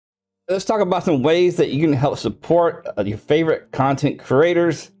let's talk about some ways that you can help support your favorite content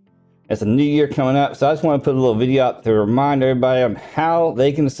creators. It's a new year coming up, so I just want to put a little video out to remind everybody on how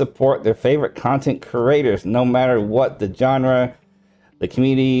they can support their favorite content creators, no matter what the genre, the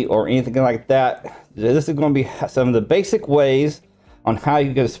community, or anything like that. This is going to be some of the basic ways on how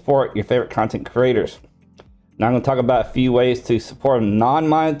you can support your favorite content creators. Now I'm going to talk about a few ways to support them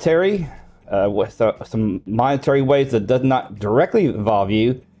non-monetary, with some monetary ways that does not directly involve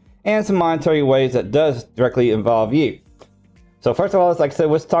you, and some monetary ways that does directly involve you. So first of all, like I said,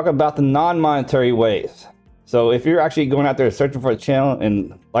 let's talk about the non-monetary ways. So if you're actually going out there searching for a channel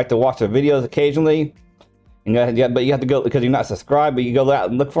and like to watch their videos occasionally, but you have to go because you're not subscribed, but you go out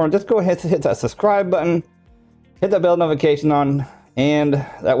and look for them, just go ahead and hit that subscribe button, hit that bell notification on, and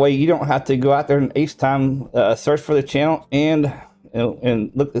that way you don't have to go out there and each time search for the channel and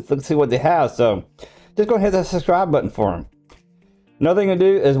look see what they have. So just go ahead and hit that subscribe button for them. Another thing to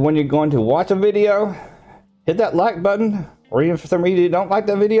do is when you're going to watch a video, hit that like button, or even for some reason you don't like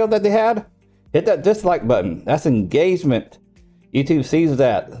that video that they had, hit that dislike button. That's engagement. YouTube sees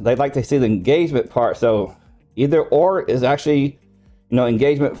that. They like to see the engagement part. So either or is actually,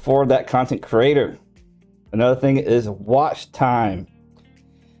 engagement for that content creator. Another thing is watch time.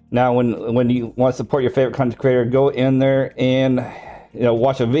 Now, when you want to support your favorite content creator, go in there and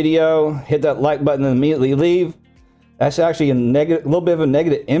watch a video, hit that like button, and immediately leave. That's actually a little bit of a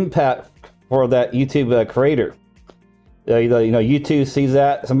negative impact for that YouTube creator. YouTube sees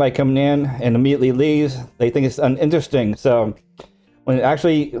that somebody coming in and immediately leaves. They think it's uninteresting. So when it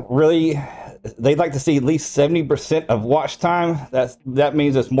actually really, they'd like to see at least 70% of watch time. That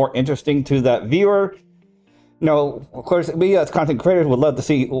means it's more interesting to that viewer. Of course, we as content creators would love to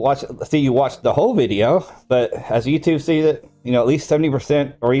see you watch the whole video, but as YouTube sees it, at least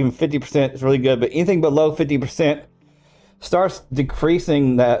 70% or even 50% is really good. But anything below 50% starts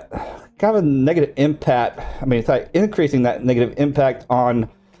decreasing that kind of a negative impact. It's like increasing that negative impact on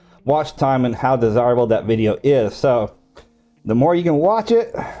watch time and how desirable that video is. So the more you can watch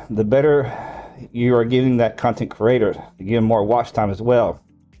it, the better you are giving that content creator. You give them more watch time as well.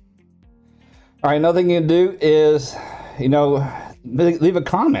 All right, another thing you can do is, leave a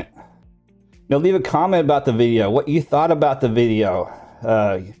comment. Leave a comment about the video, what you thought about the video,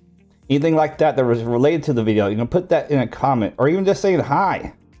 anything like that that was related to the video. Put that in a comment, or even just saying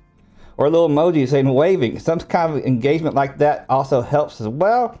hi, or a little emoji saying waving. Some kind of engagement like that also helps as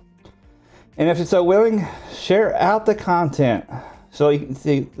well. And if you're so willing, share out the content so you can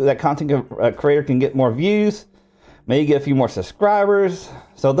see that content creator can get more views, maybe get a few more subscribers.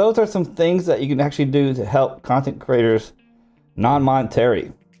 So those are some things that you can actually do to help content creators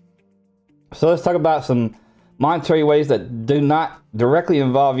non-monetary. So let's talk about some monetary ways that do not directly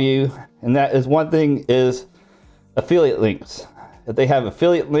involve you. And that is, one thing is affiliate links. If they have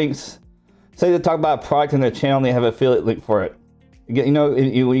affiliate links, say they talk about a product in their channel and they have an affiliate link for it.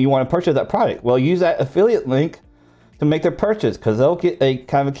 You want to purchase that product. Well, use that affiliate link to make their purchase, because they'll get a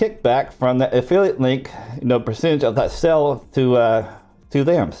kind of a kickback from that affiliate link, percentage of that sale to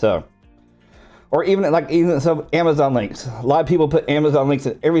them. So, or even some Amazon links. A lot of people put Amazon links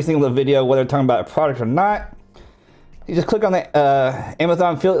in every single video, whether they're talking about a product or not. You just click on the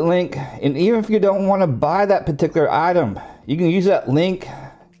Amazon affiliate link, and even if you don't want to buy that particular item, you can use that link.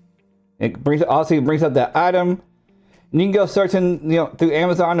 It brings up that item, and you can go searching through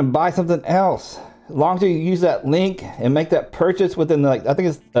Amazon and buy something else. As long as you use that link and make that purchase within, I think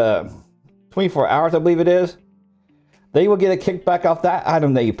it's 24 hours, I believe it is, they will get a kickback off that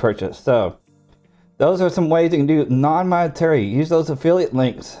item that you purchased. So those are some ways you can do non-monetary. Use those affiliate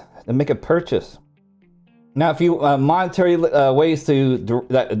links to make a purchase. Now, if you monetary ways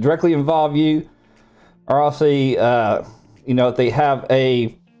that directly involve you are also, if they have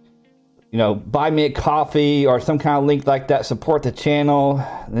a buy me a coffee or some kind of link like that, support the channel,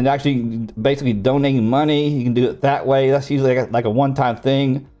 and actually basically donating money. You can do it that way. That's usually like a one-time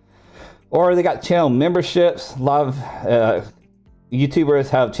thing. Or they got channel memberships. A lot of YouTubers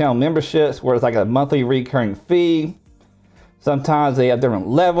have channel memberships where it's like a monthly recurring fee. Sometimes they have different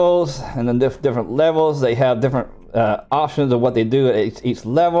levels, and then different levels, they have different options of what they do at each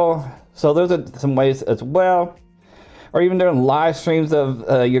level. So those are some ways as well. Or even during live streams of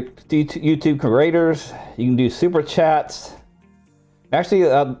your YouTube creators, you can do super chats. Actually,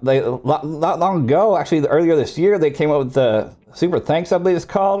 not long ago, earlier this year, they came up with the super thanks, I believe it's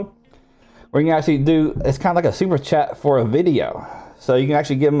called, where you can actually it's kind of like a super chat for a video. So you can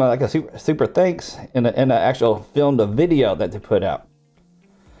actually give them like a super thanks in an actual filmed video that they put out.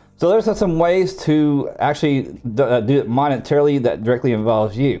 So there's some ways to actually do it monetarily that directly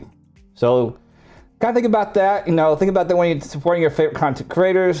involves you. So kind of think about that, think about that when you're supporting your favorite content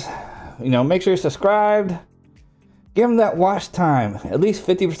creators. You know, make sure you're subscribed. Give them that watch time, at least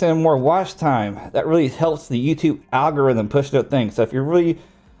 50% or more watch time. That really helps the YouTube algorithm push their thing. So if you really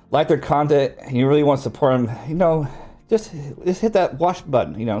like their content and you really want to support them, you know, just hit that watch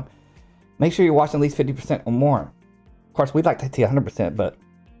button, you know. Make sure you're watching at least 50% or more. Of course, we'd like to see 100%, but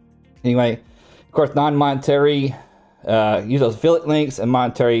anyway, of course, non-monetary, use those affiliate links, and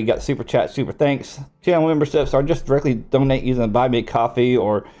monetary, you got super chat, super thanks. Channel memberships are just directly donate using Buy Me a Coffee,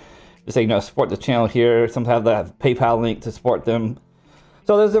 or just say, you know, support the channel here. Some have that PayPal link to support them.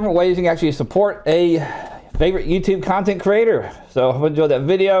 So there's different ways you can actually support a favorite YouTube content creator. So I hope you enjoyed that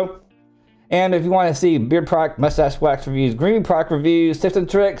video. And if you want to see beard product, mustache wax reviews, grooming product reviews, tips and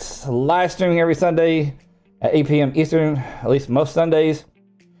tricks, live streaming every Sunday at 8 p.m. Eastern, at least most Sundays,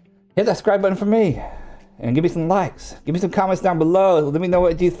 hit that subscribe button for me and give me some likes. Give me some comments down below. Let me know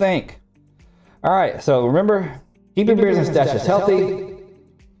what you think. All right, so remember, keep your beards and mustaches healthy.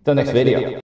 Till next video.